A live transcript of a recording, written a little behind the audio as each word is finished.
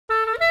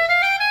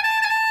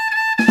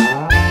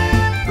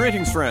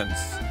Greetings, friends.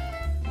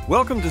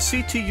 Welcome to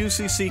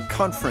CTUCC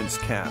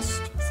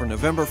ConferenceCast for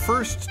November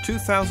 1st,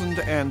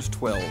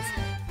 2012,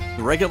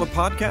 the regular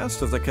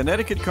podcast of the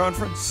Connecticut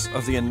Conference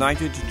of the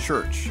United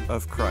Church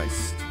of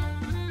Christ.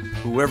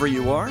 Whoever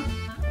you are,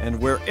 and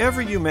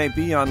wherever you may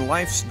be on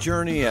life's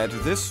journey at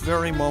this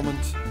very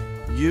moment,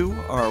 you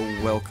are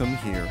welcome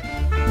here.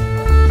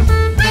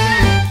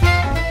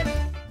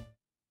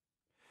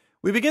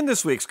 We begin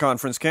this week's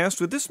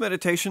ConferenceCast with this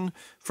meditation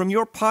from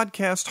your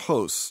podcast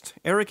host,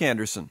 Eric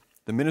Anderson,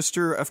 the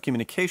Minister of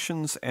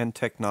Communications and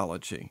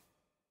Technology.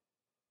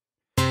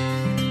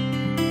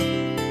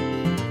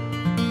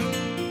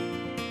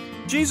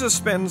 Jesus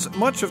spends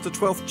much of the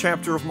 12th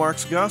chapter of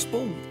Mark's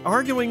Gospel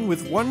arguing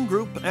with one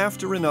group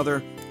after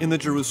another in the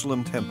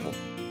Jerusalem temple.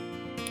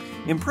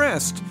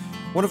 Impressed,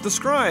 one of the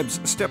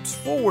scribes steps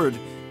forward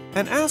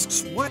and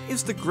asks what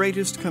is the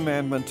greatest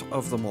commandment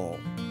of them all.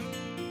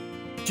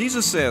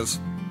 Jesus says,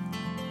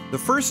 "The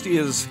first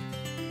is,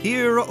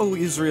 Hear, O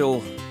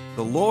Israel,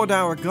 the Lord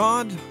our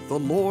God, the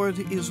Lord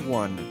is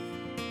one.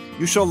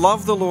 You shall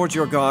love the Lord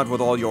your God with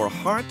all your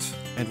heart,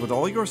 and with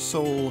all your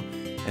soul,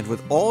 and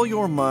with all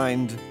your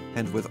mind,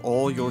 and with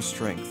all your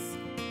strength.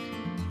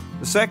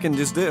 The second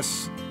is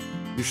this,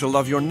 you shall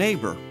love your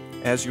neighbor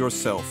as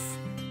yourself.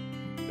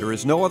 There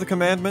is no other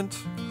commandment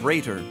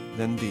greater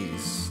than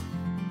these."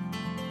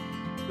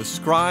 The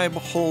scribe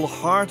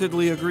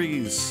wholeheartedly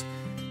agrees,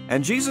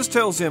 and Jesus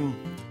tells him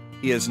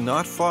he is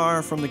not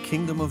far from the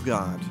kingdom of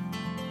God,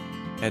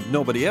 and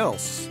nobody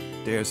else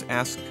dares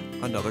ask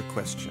another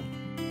question.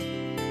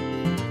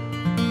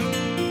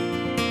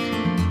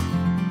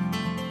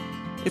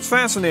 It's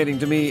fascinating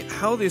to me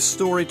how this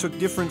story took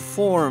different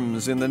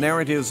forms in the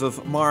narratives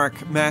of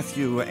Mark,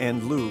 Matthew,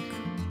 and Luke.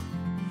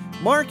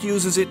 Mark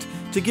uses it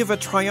to give a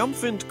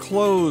triumphant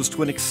close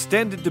to an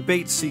extended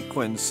debate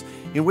sequence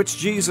in which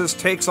Jesus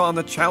takes on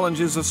the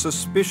challenges of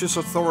suspicious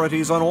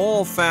authorities on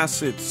all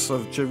facets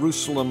of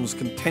Jerusalem's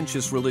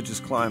contentious religious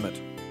climate.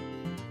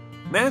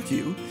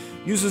 Matthew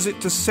uses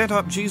it to set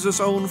up Jesus'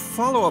 own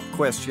follow-up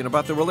question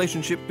about the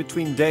relationship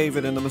between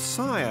David and the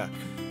Messiah,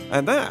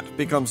 and that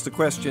becomes the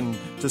question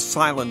to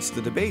silence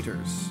the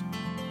debaters.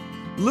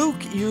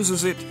 Luke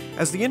uses it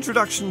as the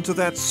introduction to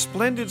that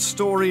splendid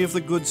story of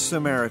the Good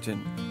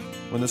Samaritan,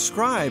 when the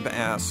scribe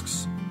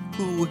asks,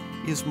 "Who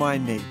is my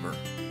neighbor?"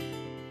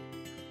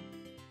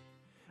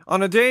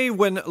 On a day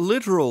when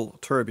literal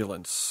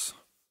turbulence,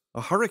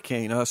 a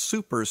hurricane, a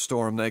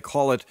superstorm they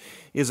call it,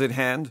 is at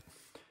hand,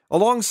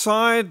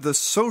 alongside the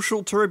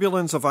social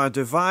turbulence of our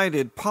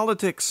divided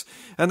politics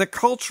and the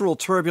cultural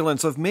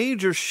turbulence of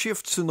major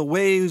shifts in the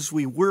ways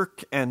we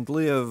work and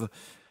live,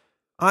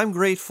 I'm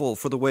grateful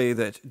for the way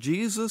that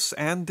Jesus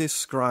and this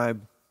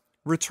scribe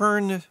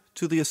return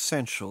to the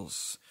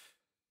essentials,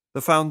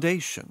 the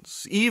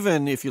foundations,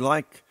 even, if you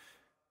like,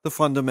 the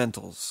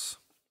fundamentals.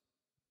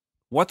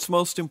 What's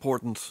most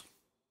important?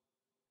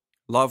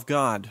 Love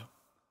God.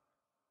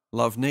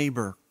 Love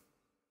neighbor.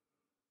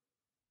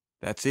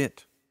 That's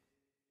it.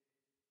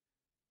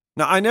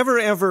 Now, I never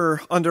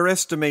ever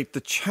underestimate the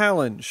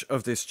challenge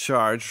of this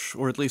charge,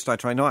 or at least I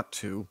try not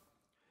to.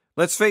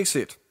 Let's face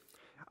it,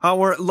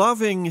 our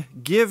loving,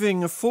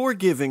 giving,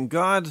 forgiving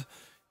God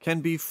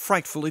can be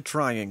frightfully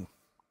trying.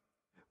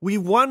 We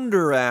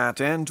wonder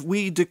at and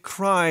we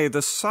decry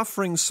the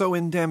suffering so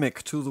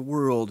endemic to the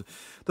world,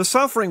 the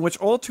suffering which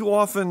all too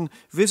often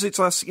visits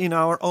us in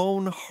our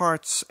own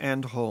hearts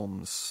and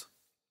homes.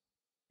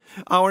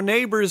 Our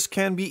neighbors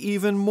can be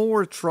even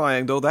more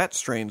trying, though that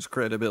strains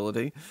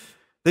credibility.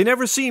 They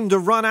never seem to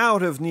run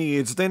out of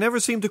needs. They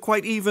never seem to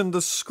quite even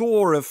the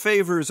score of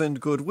favors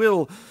and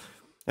goodwill.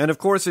 And of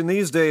course, in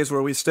these days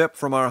where we step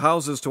from our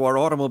houses to our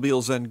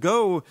automobiles and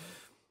go,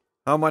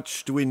 how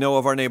much do we know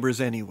of our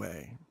neighbors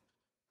anyway?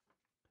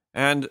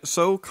 And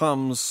so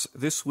comes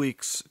this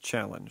week's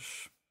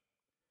challenge.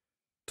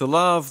 To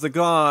love the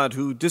God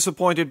who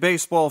disappointed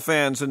baseball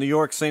fans in New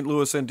York, St.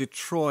 Louis, and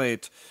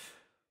Detroit.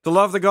 To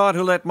love the God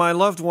who let my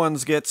loved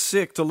ones get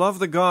sick. To love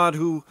the God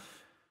who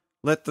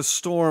let the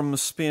storm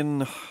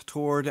spin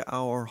toward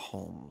our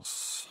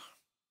homes.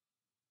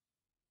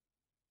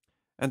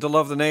 And to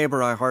love the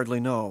neighbor I hardly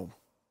know.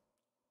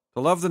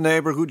 To love the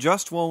neighbor who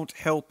just won't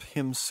help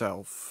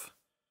himself.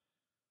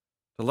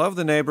 To love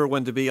the neighbor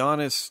when, to be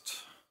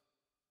honest,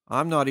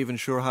 I'm not even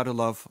sure how to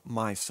love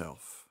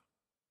myself.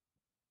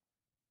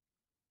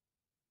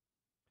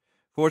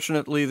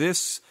 Fortunately,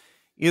 this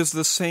is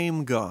the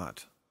same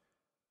God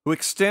who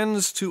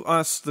extends to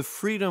us the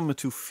freedom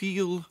to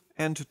feel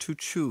and to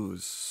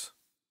choose.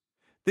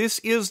 This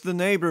is the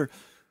neighbor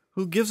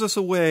who gives us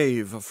a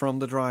wave from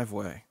the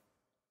driveway.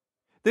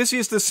 This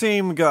is the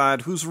same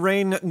God whose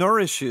rain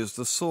nourishes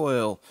the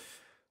soil.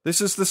 This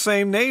is the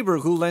same neighbor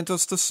who lent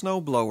us the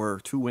snowblower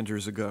 2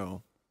 winters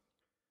ago.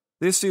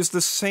 This is the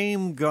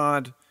same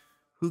God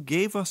who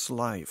gave us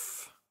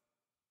life.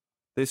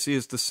 This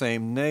is the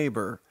same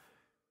neighbor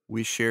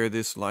we share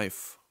this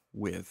life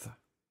with.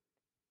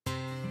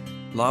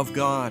 Love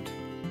God.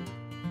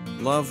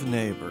 Love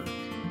neighbor.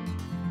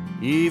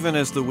 Even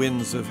as the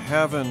winds of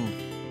heaven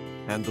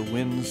and the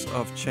winds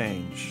of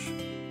change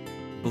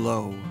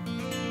blow.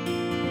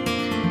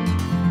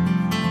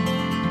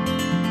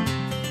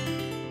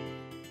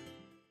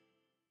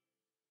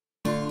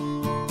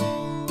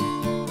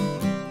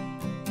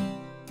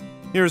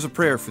 Here's a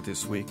prayer for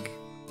this week.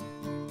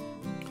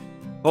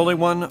 Holy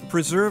One,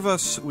 preserve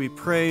us, we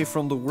pray,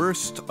 from the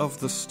worst of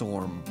the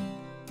storm,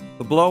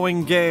 the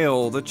blowing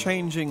gale, the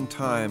changing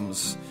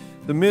times,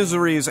 the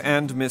miseries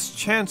and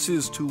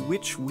mischances to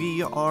which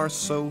we are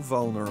so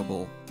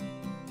vulnerable.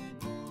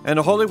 And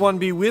Holy One,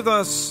 be with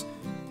us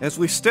as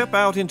we step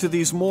out into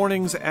these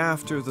mornings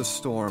after the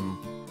storm,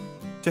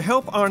 to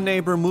help our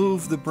neighbor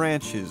move the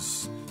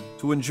branches,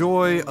 to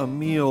enjoy a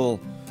meal,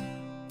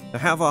 to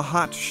have a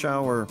hot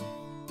shower,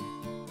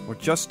 or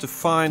just to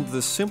find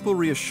the simple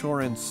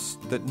reassurance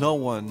that no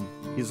one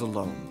is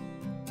alone,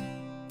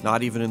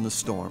 not even in the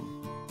storm.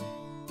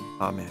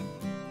 Amen.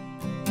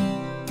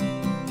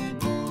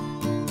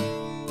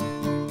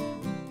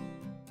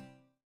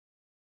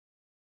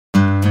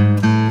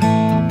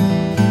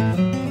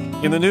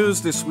 In the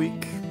news this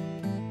week,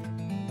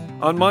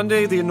 on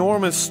Monday, the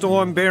enormous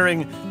storm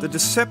bearing the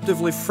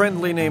deceptively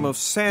friendly name of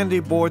Sandy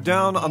bore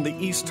down on the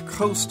east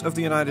coast of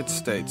the United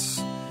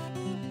States.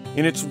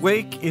 In its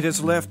wake, it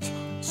has left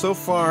so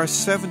far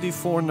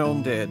 74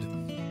 known dead,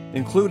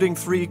 including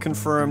 3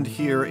 confirmed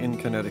here in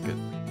Connecticut.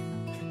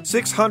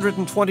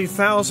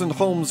 620,000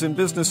 homes and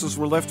businesses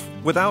were left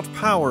without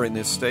power in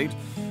this state,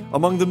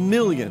 among the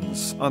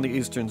millions on the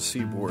eastern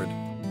seaboard.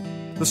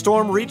 The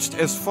storm reached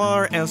as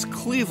far as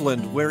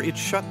Cleveland, where it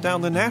shut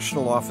down the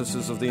national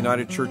offices of the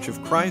United Church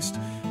of Christ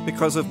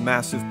because of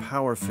massive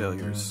power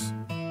failures.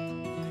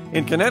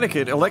 In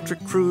Connecticut,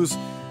 electric crews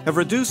have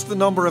reduced the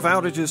number of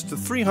outages to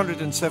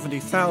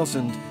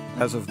 370,000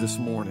 as of this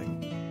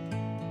morning.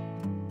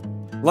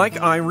 Like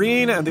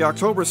Irene and the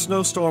October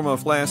snowstorm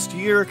of last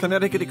year,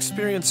 Connecticut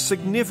experienced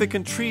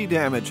significant tree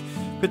damage,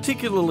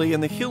 particularly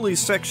in the hilly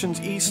sections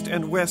east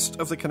and west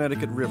of the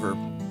Connecticut River.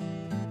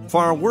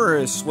 Far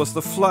worse was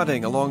the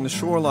flooding along the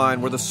shoreline,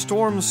 where the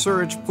storm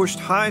surge pushed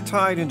high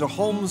tide into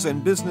homes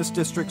and business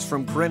districts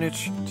from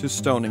Greenwich to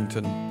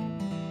Stonington.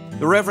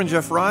 The Reverend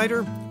Jeff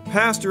Ryder,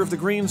 pastor of the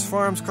Greens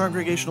Farms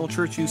Congregational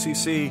Church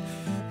UCC,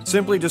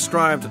 simply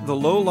described the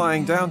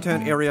low-lying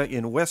downtown area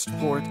in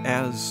Westport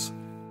as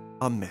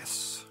a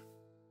mess.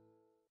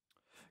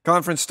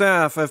 Conference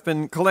staff have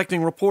been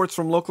collecting reports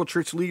from local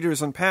church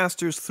leaders and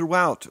pastors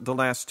throughout the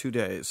last 2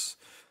 days.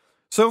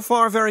 So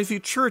far, very few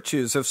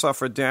churches have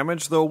suffered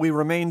damage, though we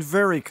remain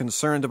very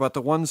concerned about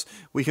the ones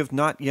we have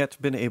not yet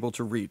been able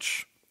to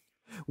reach.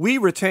 We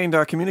retained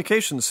our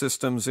communication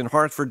systems in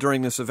Hartford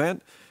during this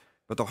event,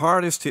 but the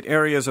hardest hit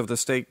areas of the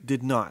state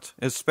did not,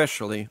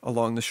 especially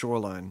along the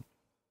shoreline.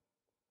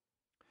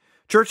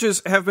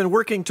 Churches have been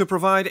working to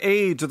provide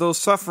aid to those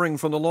suffering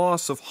from the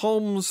loss of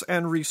homes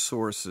and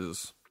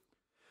resources.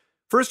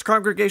 First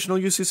Congregational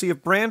UCC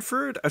of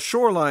Branford, a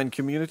shoreline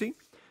community,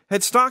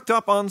 had stocked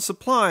up on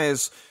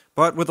supplies,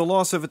 but with the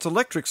loss of its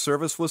electric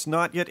service was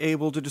not yet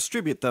able to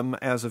distribute them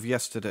as of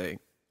yesterday.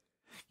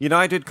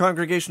 United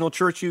Congregational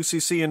Church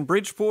UCC in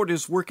Bridgeport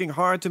is working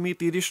hard to meet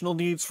the additional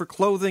needs for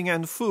clothing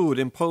and food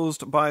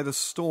imposed by the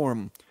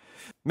storm.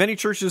 Many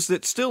churches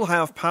that still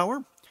have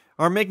power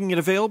are making it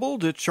available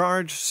to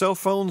charge cell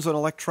phones and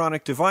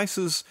electronic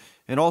devices,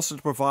 and also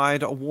to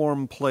provide a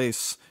warm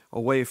place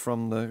away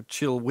from the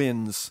chill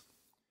winds.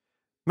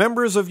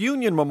 Members of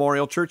Union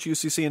Memorial Church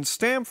UCC in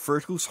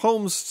Stamford, whose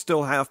homes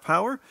still have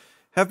power,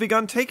 have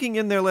begun taking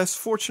in their less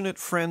fortunate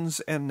friends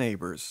and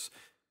neighbors.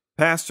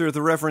 Pastor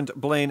the Reverend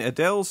Blaine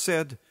Adele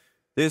said,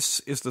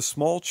 "This is the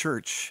small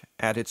church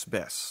at its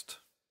best."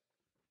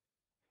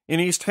 In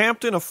East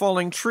Hampton, a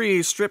falling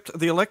tree stripped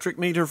the electric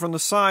meter from the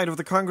side of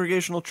the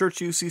Congregational Church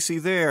UCC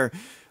there,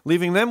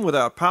 leaving them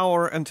without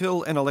power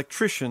until an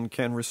electrician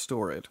can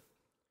restore it.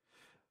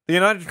 The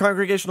United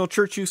Congregational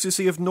Church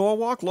UCC of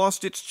Norwalk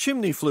lost its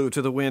chimney flue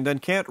to the wind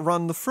and can't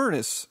run the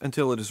furnace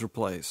until it is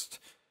replaced.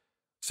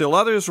 Still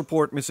others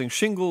report missing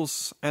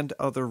shingles and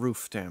other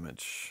roof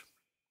damage.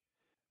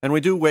 And we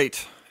do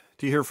wait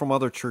to hear from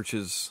other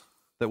churches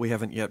that we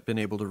haven't yet been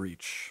able to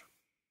reach.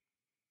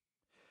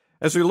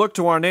 As we look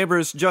to our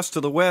neighbors just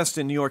to the west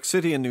in New York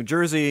City and New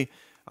Jersey,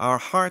 our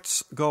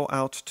hearts go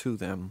out to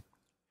them.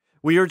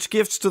 We urge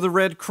gifts to the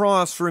Red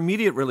Cross for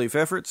immediate relief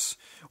efforts,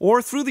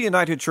 or through the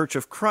United Church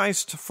of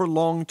Christ for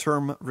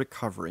long-term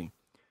recovery.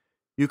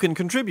 You can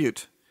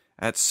contribute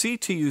at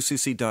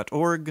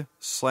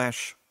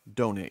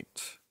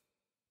ctucc.org/donate.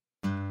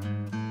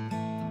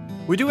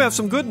 We do have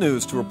some good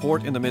news to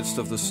report in the midst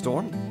of the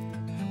storm.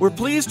 We're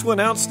pleased to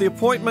announce the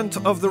appointment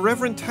of the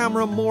Reverend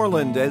Tamara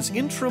Moreland as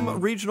interim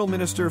regional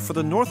minister for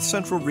the North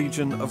Central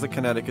region of the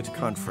Connecticut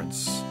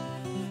Conference.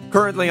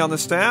 Currently on the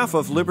staff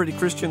of Liberty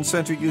Christian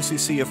Center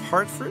UCC of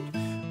Hartford,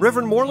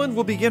 Reverend Moreland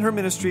will begin her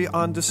ministry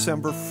on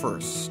December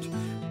 1st.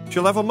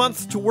 She'll have a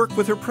month to work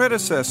with her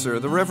predecessor,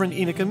 the Reverend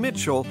Enika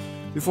Mitchell,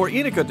 before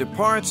Enika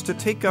departs to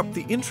take up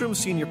the interim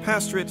senior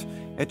pastorate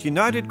at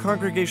United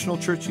Congregational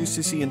Church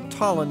UCC in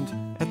Tolland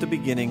at the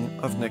beginning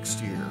of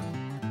next year.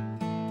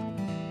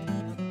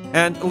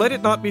 And let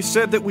it not be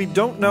said that we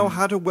don't know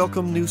how to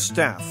welcome new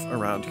staff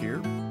around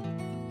here.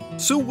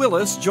 Sue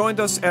Wilusz joined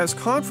us as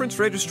Conference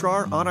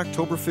Registrar on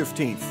October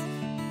 15th,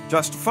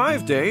 just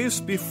 5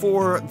 days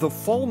before the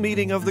fall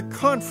meeting of the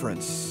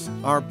conference,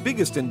 our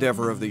biggest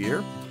endeavor of the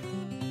year,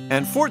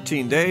 and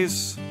 14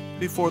 days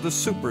before the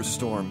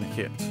superstorm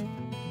hit.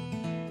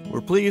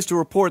 We're pleased to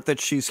report that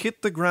she's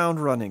hit the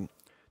ground running,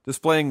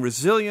 displaying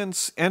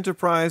resilience,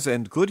 enterprise,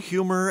 and good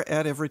humor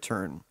at every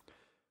turn.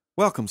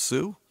 Welcome,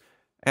 Sue,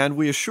 and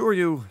we assure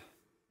you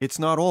it's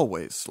not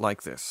always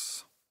like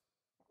this.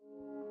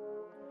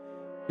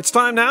 It's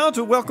time now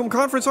to welcome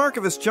Conference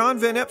Archivist John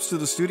Van Epps to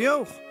the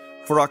studio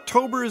for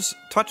October's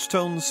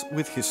Touchstones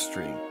with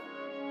History.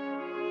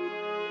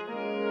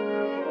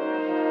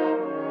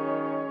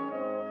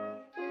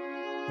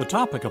 The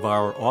topic of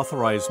our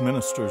Authorized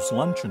Ministers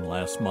Luncheon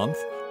last month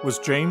was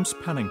James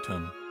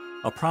Pennington,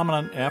 a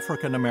prominent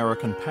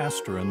African-American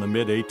pastor in the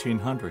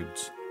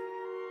mid-1800s.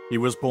 He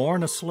was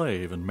born a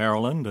slave in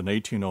Maryland in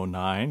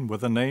 1809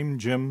 with the name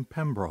Jim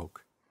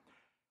Pembroke.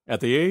 At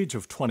the age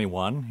of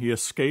 21, he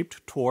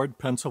escaped toward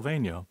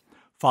Pennsylvania,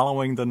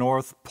 following the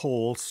North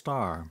Pole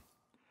Star.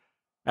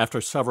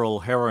 After several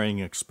harrowing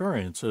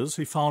experiences,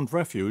 he found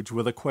refuge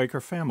with a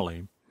Quaker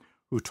family,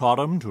 who taught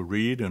him to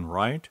read and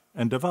write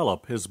and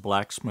develop his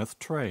blacksmith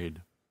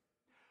trade.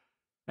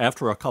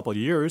 After a couple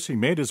years, he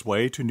made his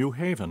way to New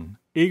Haven,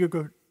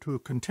 eager to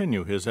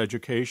continue his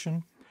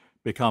education,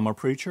 become a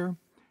preacher,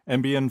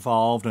 and be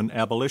involved in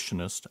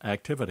abolitionist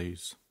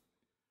activities.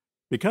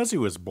 Because he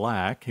was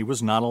black, he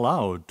was not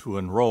allowed to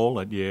enroll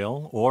at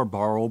Yale or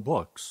borrow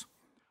books.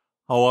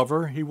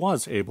 However, he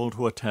was able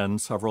to attend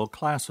several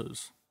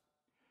classes.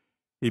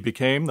 He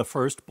became the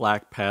first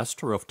black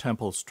pastor of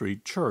Temple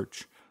Street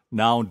Church,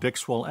 now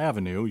Dixwell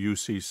Avenue,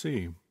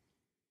 UCC.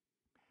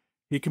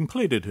 He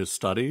completed his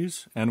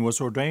studies and was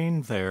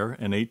ordained there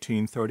in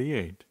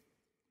 1838.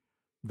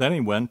 Then he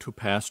went to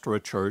pastor a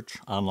church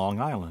on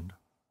Long Island.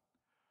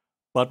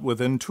 But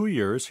within 2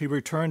 years, he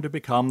returned to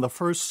become the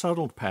first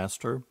settled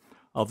pastor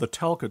of the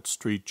Talcott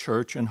Street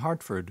Church in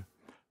Hartford,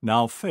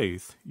 now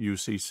Faith,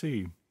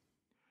 UCC.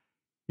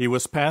 He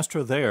was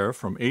pastor there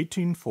from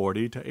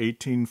 1840 to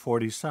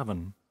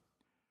 1847.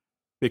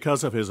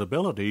 Because of his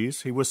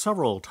abilities, he was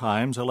several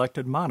times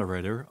elected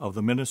moderator of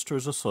the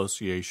Ministers'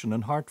 Association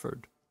in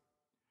Hartford.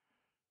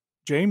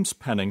 James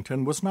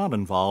Pennington was not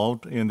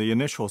involved in the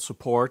initial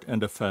support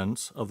and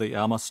defense of the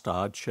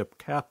Amistad ship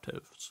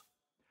captives.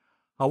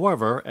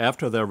 However,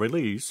 after their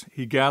release,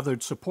 he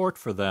gathered support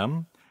for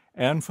them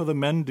and for the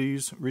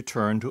Mendes'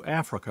 return to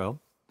Africa,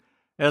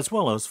 as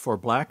well as for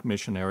black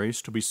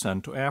missionaries to be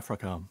sent to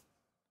Africa.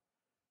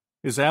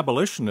 His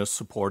abolitionist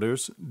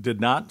supporters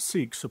did not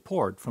seek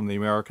support from the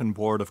American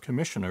Board of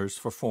Commissioners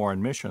for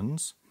Foreign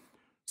Missions,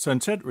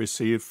 since it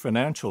received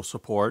financial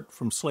support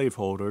from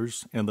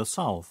slaveholders in the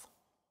South.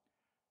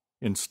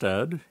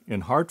 Instead,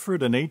 in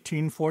Hartford in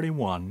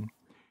 1841,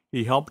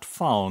 he helped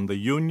found the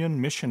Union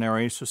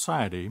Missionary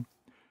Society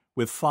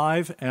with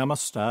 5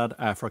 Amistad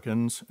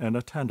Africans in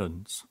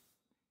attendance.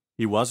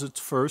 He was its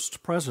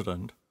first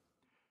president.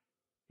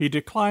 He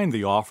declined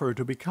the offer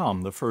to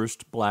become the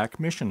first black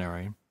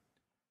missionary.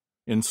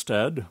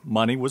 Instead,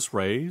 money was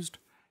raised,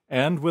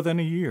 and within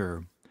a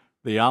year,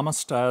 the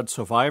Amistad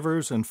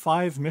survivors and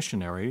 5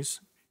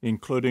 missionaries,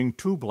 including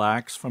 2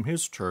 blacks from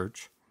his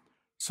church,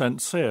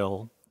 set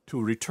sail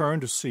to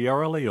return to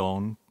Sierra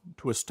Leone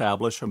to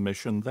establish a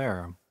mission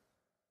there.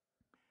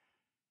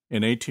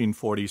 In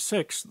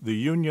 1846, the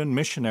Union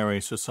Missionary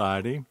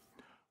Society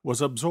was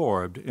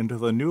absorbed into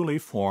the newly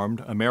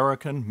formed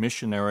American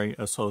Missionary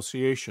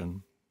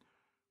Association,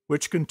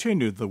 which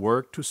continued the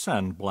work to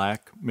send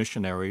black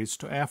missionaries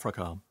to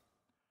Africa.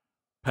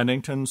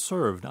 Pennington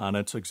served on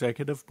its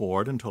executive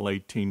board until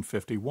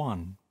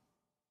 1851.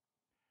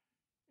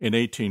 In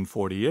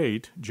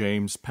 1848,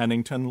 James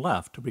Pennington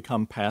left to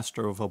become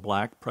pastor of a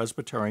black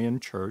Presbyterian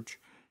church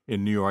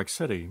in New York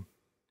City.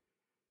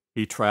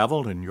 He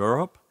traveled in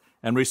Europe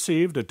and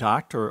received a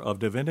Doctor of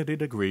Divinity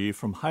degree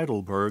from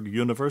Heidelberg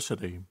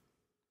University.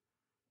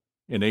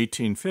 In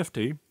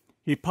 1850,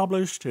 he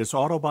published his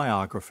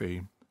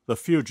autobiography, The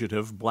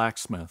Fugitive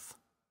Blacksmith.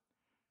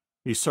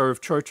 He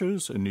served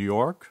churches in New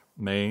York,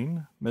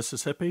 Maine,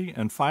 Mississippi,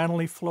 and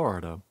finally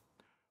Florida,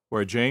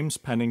 where James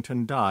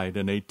Pennington died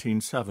in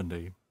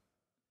 1870.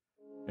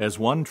 As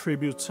one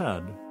tribute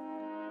said,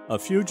 a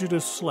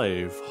fugitive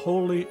slave,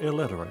 wholly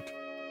illiterate,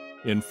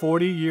 in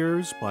 40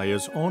 years by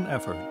his own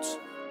efforts,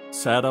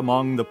 sat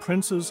among the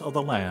princes of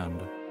the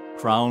land,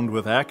 crowned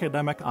with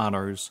academic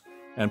honors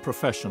and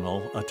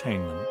professional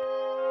attainment.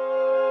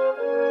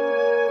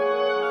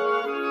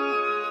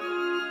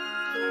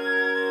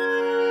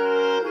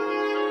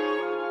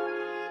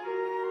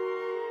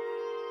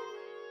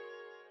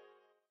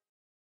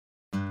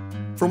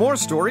 For more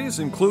stories,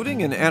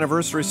 including an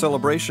anniversary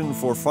celebration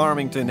for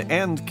Farmington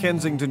and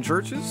Kensington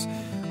churches,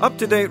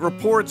 up-to-date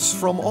reports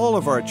from all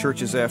of our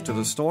churches after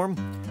the storm,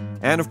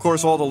 and of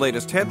course all the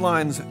latest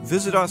headlines,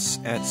 visit us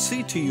at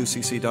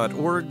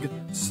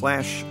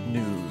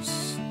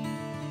ctucc.org/news.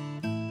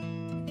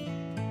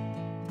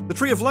 The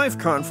Tree of Life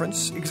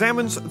Conference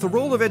examines the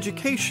role of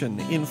education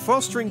in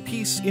fostering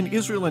peace in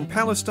Israel and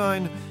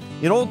Palestine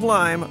In Old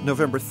Lyme,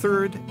 November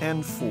 3rd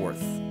and 4th.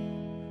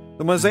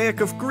 The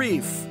Mosaic of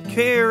Grief,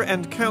 Care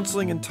and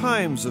Counseling in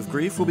Times of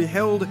Grief will be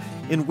held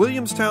in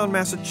Williamstown,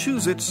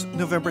 Massachusetts,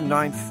 November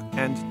 9th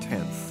and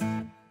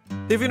 10th.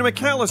 Davina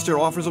McAllister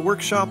offers a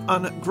workshop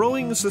on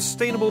growing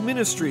sustainable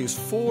ministries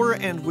for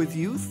and with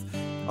youth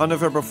on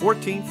November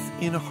 14th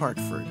in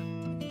Hartford.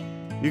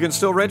 You can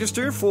still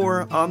register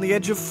for On the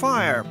Edge of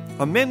Fire,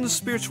 a men's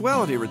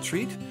spirituality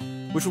retreat,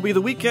 which will be the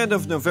weekend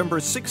of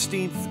November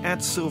 16th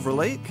at Silver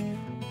Lake,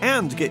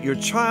 and get your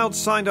child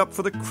signed up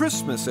for the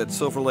Christmas at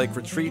Silver Lake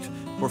retreat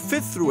for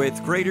 5th through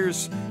 8th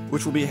graders,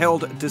 which will be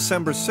held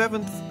December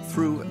 7th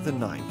through the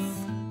 9th.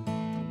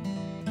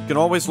 You can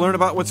always learn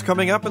about what's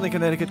coming up in the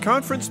Connecticut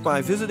Conference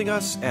by visiting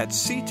us at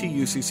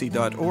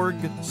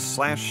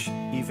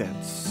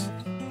ctucc.org/events.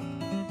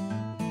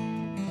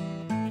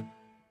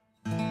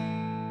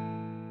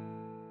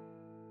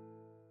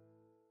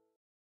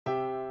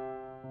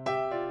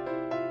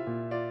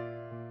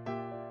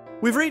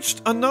 We've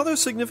reached another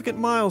significant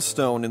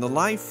milestone in the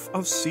life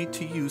of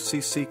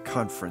CTUCC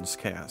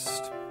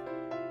ConferenceCast.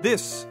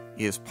 This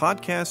is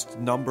podcast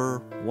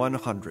number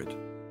 100.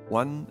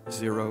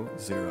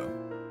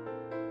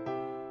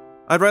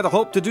 I'd rather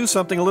hope to do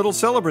something a little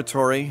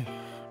celebratory,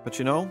 but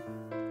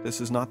this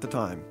is not the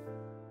time.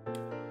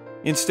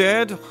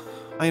 Instead,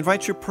 I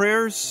invite your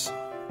prayers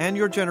and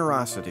your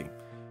generosity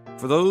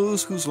for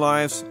those whose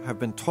lives have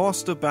been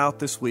tossed about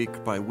this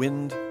week by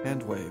wind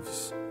and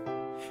waves.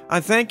 I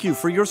thank you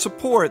for your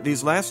support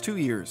these last 2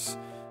 years,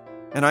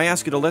 and I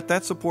ask you to let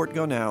that support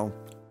go now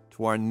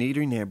to our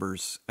needy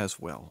neighbors as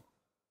well.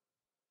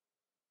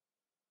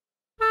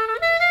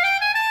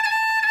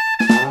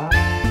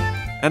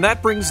 And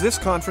that brings this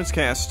conference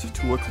cast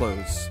to a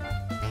close.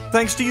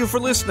 Thanks to you for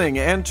listening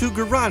and to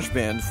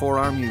GarageBand for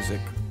our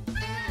music.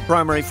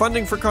 Primary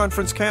funding for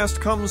ConferenceCast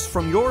comes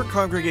from your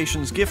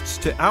congregation's gifts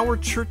to our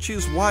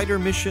church's wider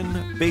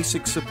mission,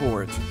 basic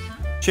support,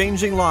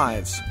 changing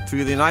lives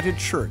through the United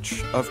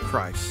Church of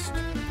Christ.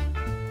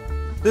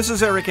 This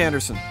is Eric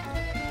Anderson,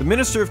 the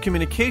Minister of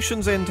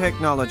Communications and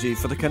Technology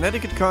for the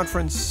Connecticut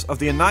Conference of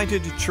the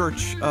United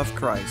Church of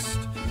Christ,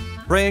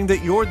 praying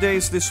that your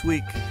days this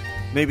week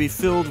may be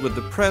filled with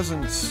the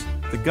presence,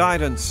 the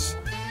guidance,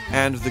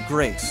 and the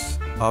grace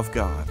of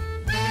God.